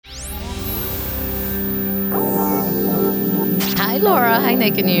Hi, Laura. Hi,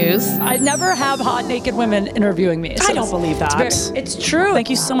 Naked News. I never have hot naked women interviewing me. I don't believe that. It's true. Thank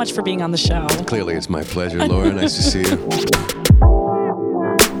you so much for being on the show. Clearly, it's my pleasure, Laura. Nice to see you.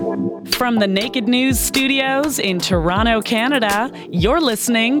 From the Naked News studios in Toronto, Canada, you're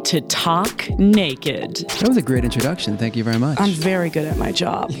listening to Talk Naked. That was a great introduction. Thank you very much. I'm very good at my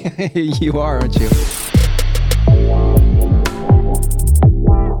job. You are, aren't you?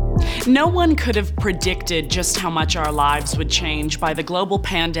 No one could have predicted just how much our lives would change by the global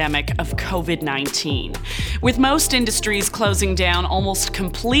pandemic of COVID-19. With most industries closing down almost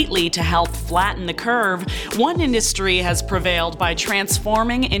completely to help flatten the curve, one industry has prevailed by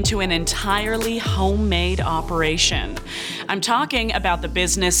transforming into an entirely homemade operation. I'm talking about the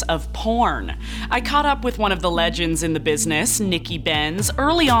business of porn. I caught up with one of the legends in the business, Nikki Benz,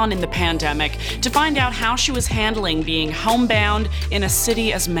 early on in the pandemic to find out how she was handling being homebound in a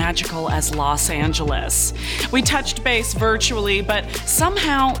city as magical as Los Angeles. We touched base virtually, but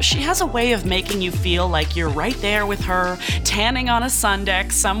somehow she has a way of making you feel like you're right there with her, tanning on a sun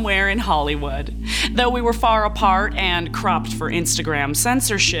deck somewhere in Hollywood. Though we were far apart and cropped for Instagram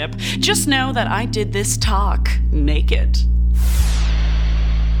censorship, just know that I did this talk naked.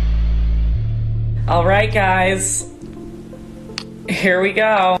 All right, guys. Here we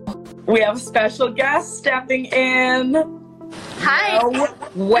go. We have a special guest stepping in. Hi. No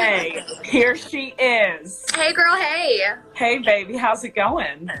way. Here she is. Hey, girl. Hey. Hey, baby. How's it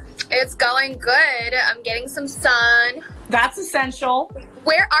going? It's going good. I'm getting some sun. That's essential.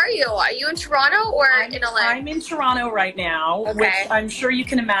 Where are you? Are you in Toronto or in LA? I'm in Toronto right now, Okay. which I'm sure you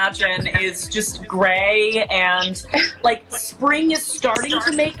can imagine is just gray and like spring is starting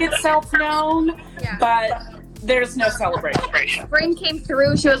to make itself known, Yeah. but there's no celebration. Spring came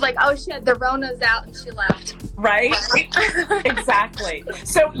through. She was like, oh shit, the Rona's out, and she left. Right? Exactly.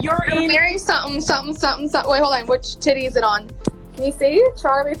 So you're I'm in. wearing something. Wait, hold on. Which titty is it on? Can you see?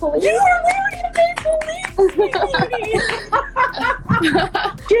 Toronto Maple Leafs? You are wearing a Maple Leafs,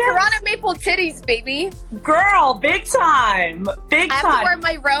 Toronto Maple titties, baby. girl, big time. Big I have to time. wear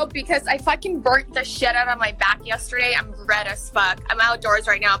my robe because I fucking burnt the shit out of my back yesterday. I'm red as fuck. I'm outdoors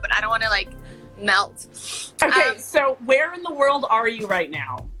right now, but I don't want to like melt. Okay, so where in the world are you right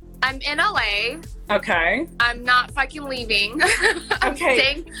now? I'm in LA. Okay. I'm not fucking leaving. I'm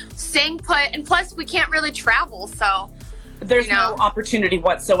Okay. staying put, and plus we can't really travel, so There's you know. no opportunity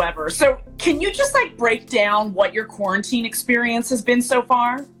whatsoever. So can you just like break down what your quarantine experience has been so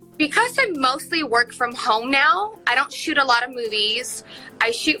far? because I mostly work from home now, I don't shoot a lot of movies. I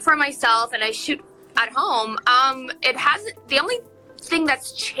shoot for myself and I shoot at home. The only thing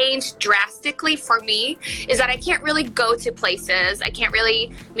that's changed drastically for me is that I can't really go to places. I can't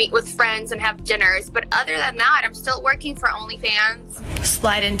really meet with friends and have dinners. But other than that, I'm still working for OnlyFans.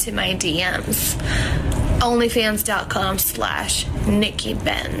 Slide into my DMs. OnlyFans.com/Nikki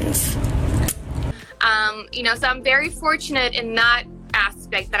Benz. So I'm very fortunate in that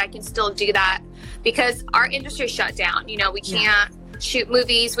aspect that I can still do that because our industry shut down. We can't shoot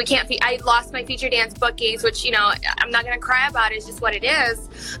movies. I lost my feature dance bookings, which, I'm not going to cry about. It's just what it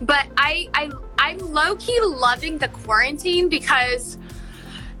is. But I'm low-key loving the quarantine because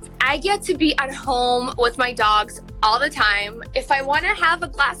I get to be at home with my dogs all the time. If I want to have a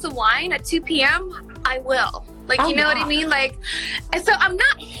glass of wine at 2 p.m., I will. What I mean? So I'm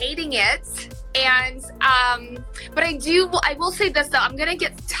not hating it. And, but I will say this though, I'm going to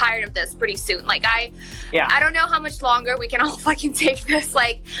get tired of this pretty soon. I don't know how much longer we can all fucking take this.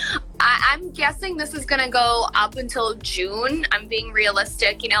 I'm guessing this is going to go up until June. I'm being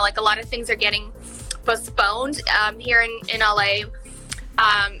realistic, a lot of things are getting postponed, here in LA.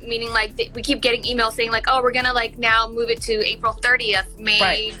 Meaning we keep getting emails saying oh, we're gonna now move it to April 30th,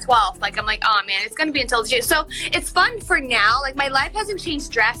 May 12th. I'm like, oh man, it's gonna be until June. So it's fun for now. My life hasn't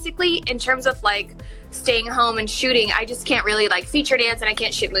changed drastically in terms of staying home and shooting. I just can't really feature dance and I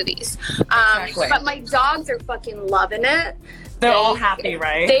can't shoot movies. Exactly. But my dogs are fucking loving it. They're all happy,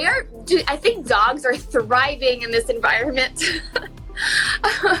 right? They are. Dude, I think dogs are thriving in this environment.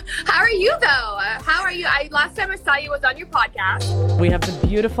 How are you though? How are you? Last time I saw you was on your podcast. We have the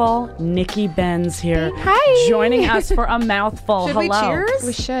beautiful Nikki Benz here. Hi. Joining us for a mouthful. Should Hello. we cheers?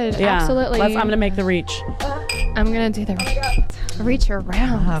 We should, Yeah. absolutely. I'm gonna make the reach. I'm gonna do the reach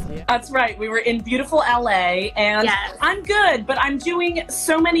around. That's right. We were in beautiful LA and Yes. I'm good, but I'm doing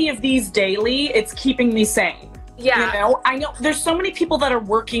so many of these daily. It's keeping me sane. Yeah. You know, I know there's so many people that are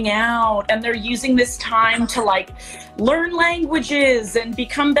working out and they're using this time to like learn languages and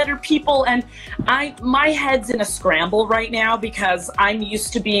become better people. And my head's in a scramble right now because I'm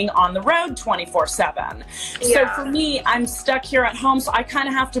used to being on the road 24/7. So for me, I'm stuck here at home. So I kind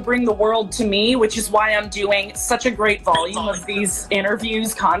of have to bring the world to me, which is why I'm doing such a great volume of these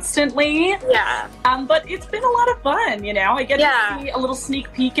interviews constantly. Yeah. But it's been a lot of fun, you know. I get to see a little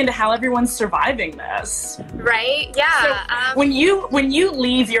sneak peek into how everyone's surviving this. Right? Yeah. So when you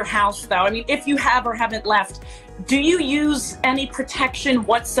leave your house, though, I mean, if you have or haven't left, do you use any protection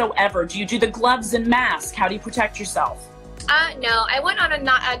whatsoever? Do you do the gloves and mask? How do you protect yourself? No, I went on a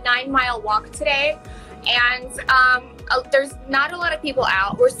 9-mile walk today, and there's not a lot of people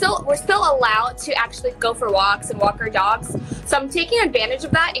out. We're still allowed to actually go for walks and walk our dogs. So I'm taking advantage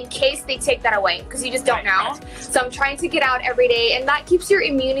of that in case they take that away, because you just don't know. So I'm trying to get out every day, and that keeps your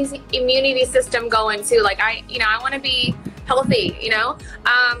immunity system going too. Like I want to be healthy, you know.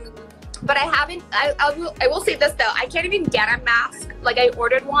 But I haven't. I will say this though. I can't even get a mask. Like I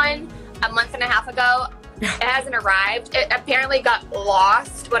ordered one a month and a half ago. It hasn't arrived. It apparently got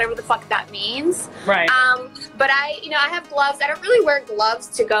lost, whatever the fuck that means. Right. But I have gloves. I don't really wear gloves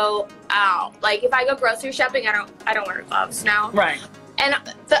to go out. Like if I go grocery shopping, I don't wear gloves now. Right. And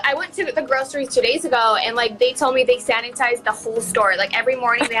I went to the groceries 2 days ago, and like they told me they sanitize the whole store. Like every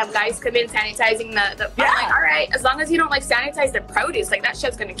morning they have guys come in sanitizing the I'm like, all right, as long as you don't like sanitize the produce, like that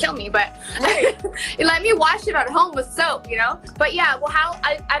shit's gonna kill me. But you let me wash it at home with soap, you know. But yeah, well, how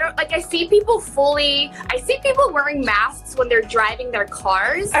I don't like. I see people wearing masks when they're driving their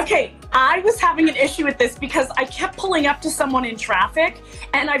cars. Okay, I was having an issue with this because I kept pulling up to someone in traffic,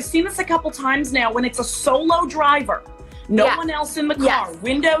 and I've seen this a couple times now when it's a solo driver. No one else in the car,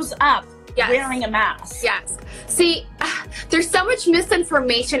 windows up, wearing a mask. Yes. See, there's so much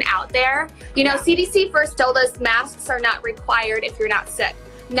misinformation out there. You know, CDC first told us masks are not required if you're not sick.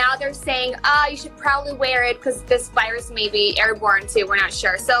 Now they're saying, you should probably wear it because this virus may be airborne too. We're not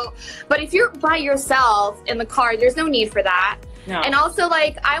sure. So, but if you're by yourself in the car, there's no need for that. No. And also,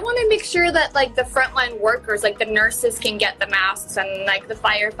 like, I want to make sure that, like, the frontline workers, like, the nurses can get the masks and, like, the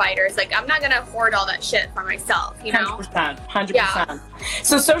firefighters. Like, I'm not going to hoard all that shit for myself, you know? 100%. Yeah.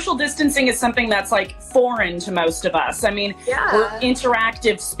 So social distancing is something that's, like, foreign to most of us. I mean, we're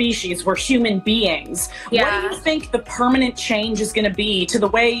interactive species. We're human beings. Yeah. What do you think the permanent change is going to be to the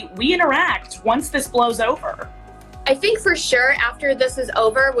way we interact once this blows over? I think for sure after this is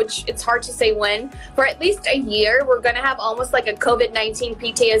over, which it's hard to say when, for at least a year, we're going to have almost like a COVID-19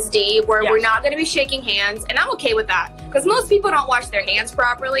 PTSD where we're not going to be shaking hands. And I'm okay with that because most people don't wash their hands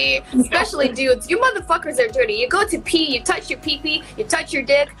properly, especially dudes. You motherfuckers are dirty. You go to pee, you touch your pee-pee, you touch your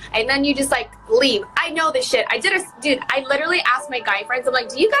dick, and then you just like leave. I know this shit. Dude, I literally asked my guy friends, I'm like,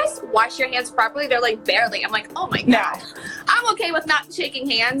 do you guys wash your hands properly? They're like, barely. I'm like, oh my God. I'm okay with not shaking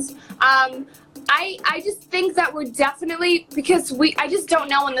hands. I just think that we're definitely, because I just don't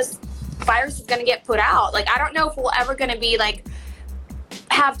know when this virus is going to get put out. Like, I don't know if we're ever going to be like,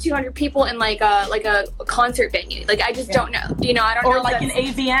 have 200 people in like a concert venue. Like, I just don't know. You know, I don't know. Or like an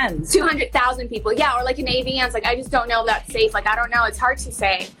AVNs. 200,000 people. Yeah, or like an AVNs. Like, I just don't know if that's safe. Like, I don't know. It's hard to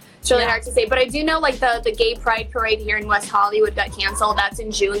say. It's really hard to say. But I do know like the gay pride parade here in West Hollywood got canceled. That's in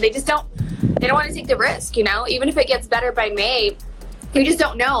June. They don't want to take the risk, you know? Even if it gets better by May, you just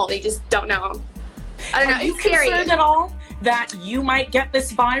don't know. They just don't know. I don't know. Are you concerned at all that you might get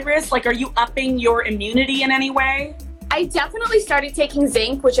this virus? Like, are you upping your immunity in any way? I definitely started taking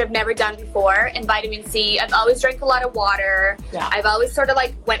zinc, which I've never done before, and vitamin C. I've always drank a lot of water. Yeah. I've always sort of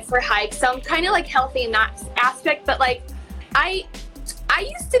like went for hikes. So I'm kind of like healthy in that aspect. But like, I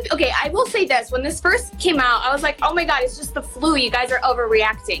used to, okay, I will say this. When this first came out, I was like, oh my God, it's just the flu. You guys are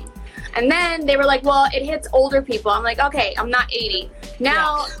overreacting. And then they were like, well, it hits older people. I'm like, okay, I'm not 80.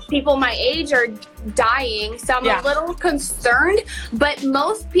 Now people my age are dying, so I'm a little concerned. But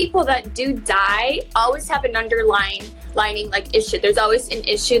most people that do die always have an underlying like issue. There's always an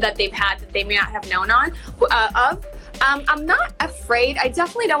issue that they've had that they may not have known of. I'm not afraid. I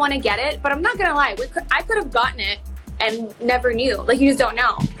definitely don't want to get it, but I'm not gonna lie. I could have gotten it and never knew. Like, you just don't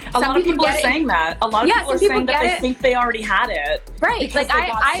know. A lot of people are saying that. A lot of people are saying that they think they already had it. Right. Like, I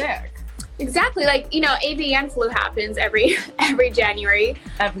got sick. Exactly. Like, you know, AVN flu happens every January.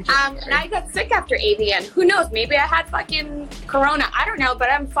 And I got sick after AVN. Who knows? Maybe I had fucking corona. I don't know, but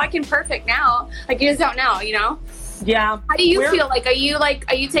I'm fucking perfect now. Like, you just don't know, you know? Yeah. How do you feel? Like, are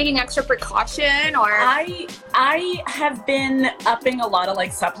you taking extra precaution or? I have been upping a lot of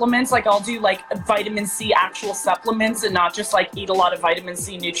like supplements. Like, I'll do like vitamin C actual supplements and not just like eat a lot of vitamin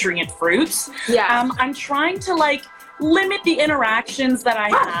C nutrient fruits. Yeah. I'm trying to like limit the interactions that I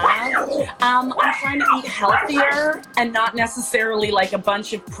have. I'm trying to eat healthier and not necessarily like a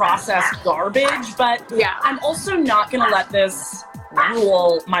bunch of processed garbage, but Yeah. I'm also not going to let this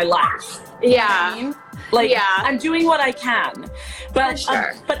rule my life. Yeah. Like, Yeah. I'm doing what I can. But, For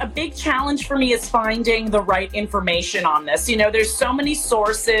sure. but a big challenge for me is finding the right information on this. You know, there's so many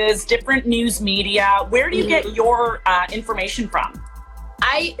sources, different news media. Where do you get your information from?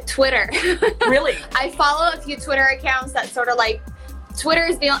 Twitter. Really? I follow a few Twitter accounts that sort of like, Twitter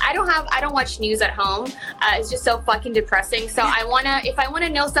is the only, I don't watch news at home. It's just so fucking depressing. So if I wanna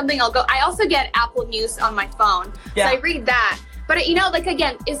know something, I'll go. I also get Apple News on my phone. Yeah. So I read that. But you know, like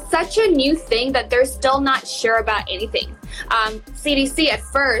again, it's such a new thing that they're still not sure about anything. CDC at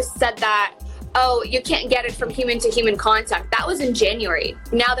first said that, oh, you can't get it from human to human contact. That was in January.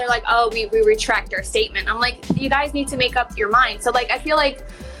 Now they're like, oh, we retract our statement. I'm like, you guys need to make up your mind. So like, I feel like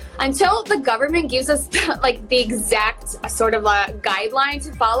until the government gives us like the exact sort of a guideline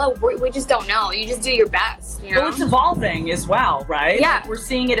to follow, we just don't know. You just do your best, you know? Well, it's evolving as well, right? Yeah. Like, we're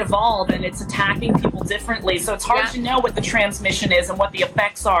seeing it evolve and it's attacking people differently. So it's hard Yeah. to know what the transmission is and what the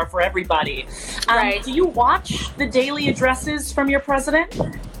effects are for everybody. Right. Do you watch the daily addresses from your president?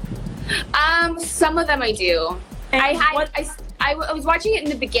 Some of them I do. And I was watching it in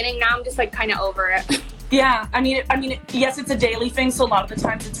the beginning. Now I'm just like kind of over it. Yeah, I mean, yes, it's a daily thing, so a lot of the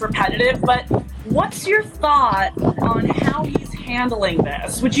times it's repetitive, but what's your thought on how he's handling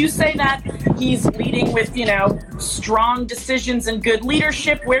this? Would you say that he's leading with, you know, strong decisions and good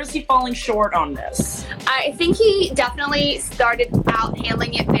leadership? Where's he falling short on this? I think he definitely started out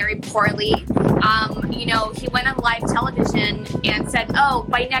handling it very poorly. You know, he went on live television and said, oh,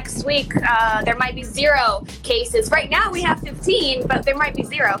 by next week, there might be 0 cases. Right now we have 15, but there might be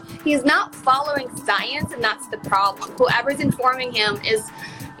 0. He's not following science, and that's the problem. Whoever's informing him is,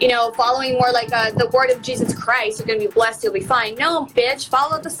 you know, following more like the word of Jesus Christ. You're going to be blessed, you'll be fine. No, bitch,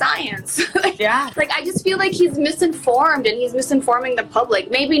 follow the science. Yeah. Like, I just feel like he's misinformed, and he's misinforming the public.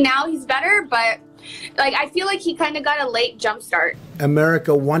 Maybe now he's better, but like, I feel like he kind of got a late jump start.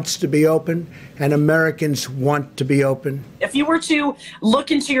 America wants to be open, and Americans want to be open. If you were to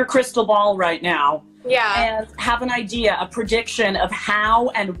look into your crystal ball right now Yeah. and have an idea, a prediction of how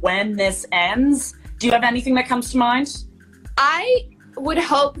and when this ends, do you have anything that comes to mind? I would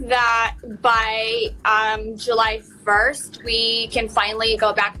hope that by July 1st, we can finally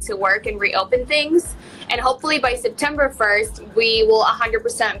go back to work and reopen things. And hopefully by September 1st, we will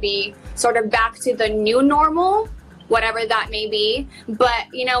 100% be sort of back to the new normal, whatever that may be. But,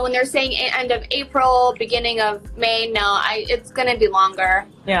 you know, when they're saying end of April, beginning of May, no, it's going to be longer.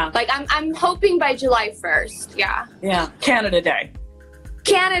 Yeah. Like, I'm hoping by July 1st, yeah. Yeah. Canada Day.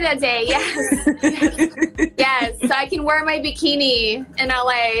 Canada Day, yes. Yes, so I can wear my bikini in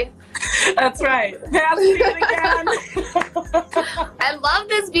LA. That's right. Pass me it again. I love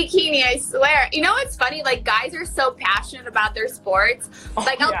this bikini, I swear. You know what's funny? Like, guys are so passionate about their sports.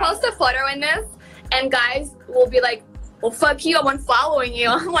 Like, I'll post a photo in this, and guys will be like, well, fuck you, I'm unfollowing you.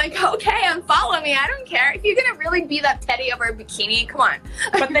 I'm like, okay, unfollow me. I don't care. If you're going to really be that petty over a bikini, come on.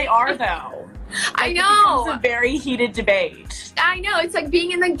 But they are, though. I know. It's a very heated debate. I know. It's like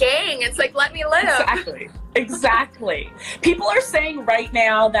being in the gang. It's like, let me live. Exactly. People are saying right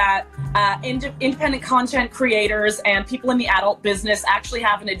now that independent content creators and people in the adult business actually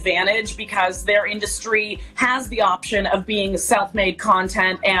have an advantage because their industry has the option of being self-made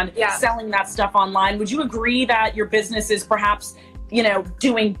content and selling that stuff online. Would you agree that your business is perhaps, you know,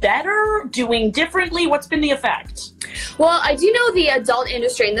 doing better, doing differently? What's been the effect? Well, I do know the adult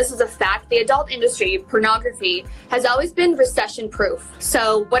industry, and this is a fact, the adult industry, pornography, has always been recession proof.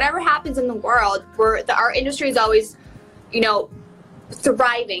 So whatever happens in the world, our industry is always, you know,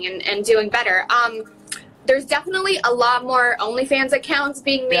 thriving and doing better. There's definitely a lot more OnlyFans accounts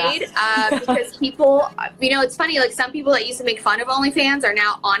being made because people, you know, it's funny, like some people that used to make fun of OnlyFans are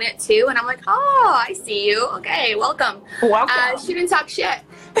now on it too. And I'm like, oh, I see you. Okay, welcome. Shouldn't talk shit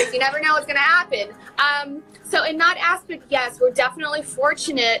because you never know what's going to happen. So in that aspect, yes, we're definitely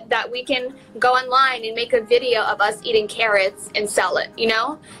fortunate that we can go online and make a video of us eating carrots and sell it, you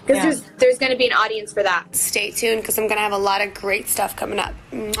know? Because there's going to be an audience for that. Stay tuned because I'm going to have a lot of great stuff coming up.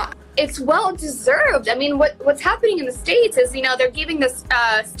 Mwah. It's well deserved. I mean, what's happening in the States is, you know, they're giving this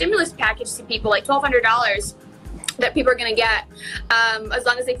stimulus package to people, like $1,200 that people are going to get as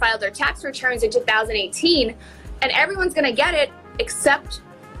long as they file their tax returns in 2018. And everyone's going to get it except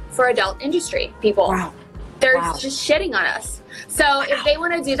for adult industry people. Wow. They're just shitting on us. So if they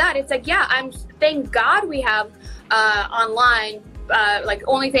want to do that, it's like, thank God we have online like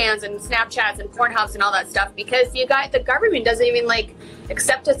OnlyFans and Snapchats and Pornhubs and all that stuff, because the government doesn't even like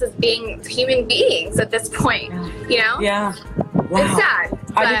accept us as being human beings at this point, you know? Yeah. Wow. It's sad.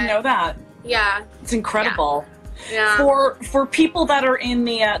 I didn't know that. Yeah. It's incredible. Yeah. For people that are in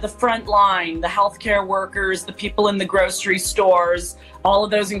the front line, the healthcare workers, the people in the grocery stores, all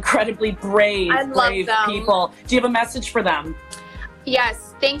of those incredibly brave people. Do you have a message for them?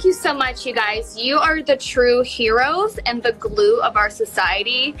 Yes. Thank you so much, you guys. You are the true heroes and the glue of our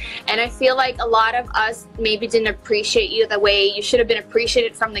society. And I feel like a lot of us maybe didn't appreciate you the way you should have been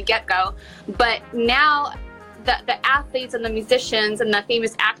appreciated from the get-go. But now the athletes and the musicians and the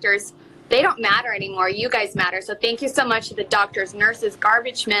famous actors, they don't matter anymore. You guys matter. So thank you so much to the doctors, nurses,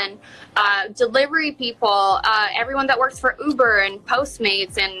 garbage men, delivery people, everyone that works for Uber and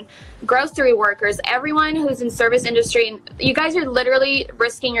Postmates and grocery workers, everyone who's in service industry. And you guys are literally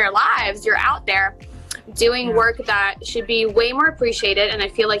risking your lives. You're out there doing work that should be way more appreciated. And I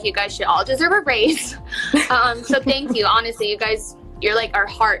feel like you guys should all deserve a raise. So thank you. Honestly, you guys, you're like our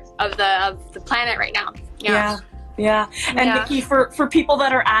heart of the planet right now. Yeah. And Nikki, for people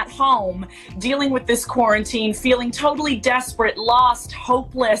that are at home dealing with this quarantine, feeling totally desperate, lost,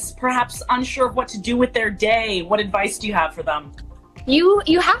 hopeless, perhaps unsure of what to do with their day, what advice do you have for them?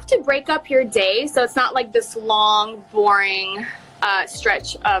 You have to break up your day so it's not like this long, boring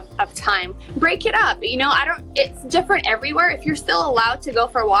stretch of time. Break it up. You know, it's different everywhere. If you're still allowed to go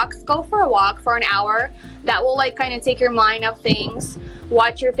for walks, go for a walk for an hour. That will like kind of take your mind off things.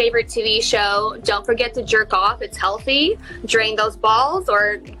 Watch your favorite TV show. Don't forget to jerk off. It's healthy. Drain those balls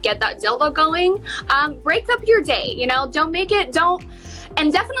or get that dildo going. Break up your day. You know,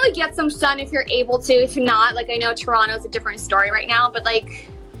 and definitely get some sun if you're able to. If not, like I know Toronto's a different story right now, but like,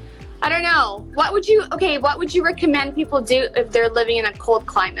 I don't know. What would you recommend people do if they're living in a cold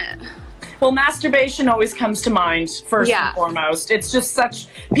climate? Well, masturbation always comes to mind first and foremost. It's just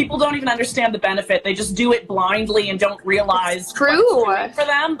people don't even understand the benefit. They just do it blindly and don't realize what's doing for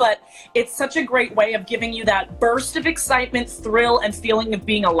them. But it's such a great way of giving you that burst of excitement, thrill, and feeling of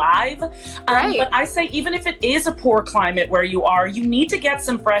being alive. But I say, even if it is a poor climate where you are, you need to get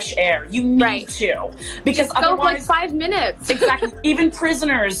some fresh air. You need to. Because just go otherwise, for like 5 minutes. Exactly. Even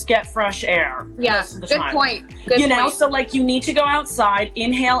prisoners get fresh air. Yeah, good point. You know, so like you need to go outside,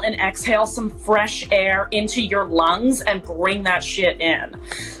 inhale and exhale some fresh air into your lungs and bring that shit in.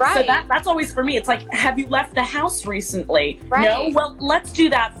 Right. So that's always for me. It's like, have you left the house recently? Right. No? Well, let's do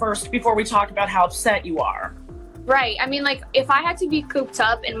that first before we talk about how upset you are. Right. I mean, like, if I had to be cooped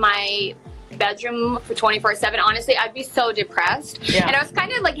up in my bedroom for 24/7, honestly, I'd be so depressed. Yeah. And I was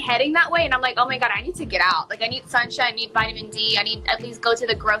kind of like heading that way, and I'm like, oh my god, I need to get out. Like, I need sunshine, I need vitamin D, I need at least go to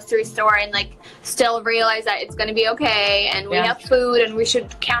the grocery store and like still realize that it's going to be okay, and we have food, and we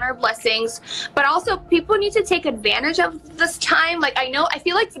should count our blessings. But also, people need to take advantage of this time. Like, I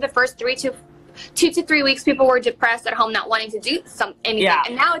feel like for the first 2 to 3 weeks, people were depressed at home, not wanting to do anything. Yeah.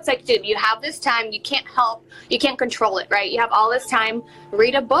 And now it's like, dude, you have this time, you can't control it, right? You have all this time,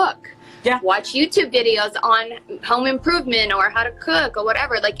 read a book. Yeah. Watch YouTube videos on home improvement or how to cook or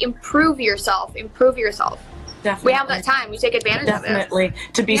whatever. Like, improve yourself. Definitely. We have that time. We take advantage of it. Definitely.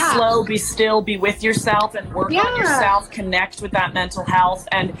 To be slow, be still, be with yourself and work on yourself, connect with that mental health,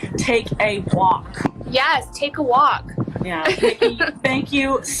 and take a walk. Yes, take a walk. Yeah. Nikki, thank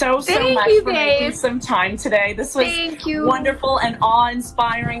you so much for making some time today. This was wonderful and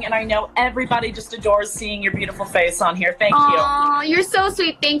awe-inspiring, and I know everybody just adores seeing your beautiful face on here. Thank you. Oh, you're so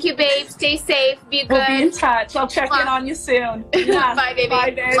sweet. Thank you, babe. Stay safe. Be good. We'll be in touch. I'll check in on you soon. Yeah. Bye, baby. Bye,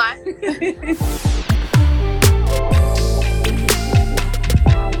 babe.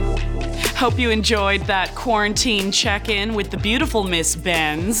 Hope you enjoyed that quarantine check-in with the beautiful Miss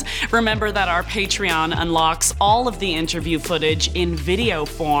Benz. Remember that our Patreon unlocks all of the interview footage in video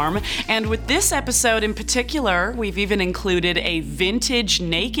form. And with this episode in particular, we've even included a vintage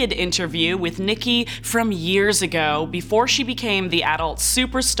naked interview with Nikki from years ago, before she became the adult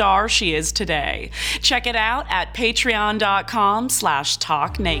superstar she is today. Check it out at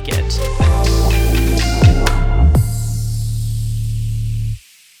patreon.com/talknaked.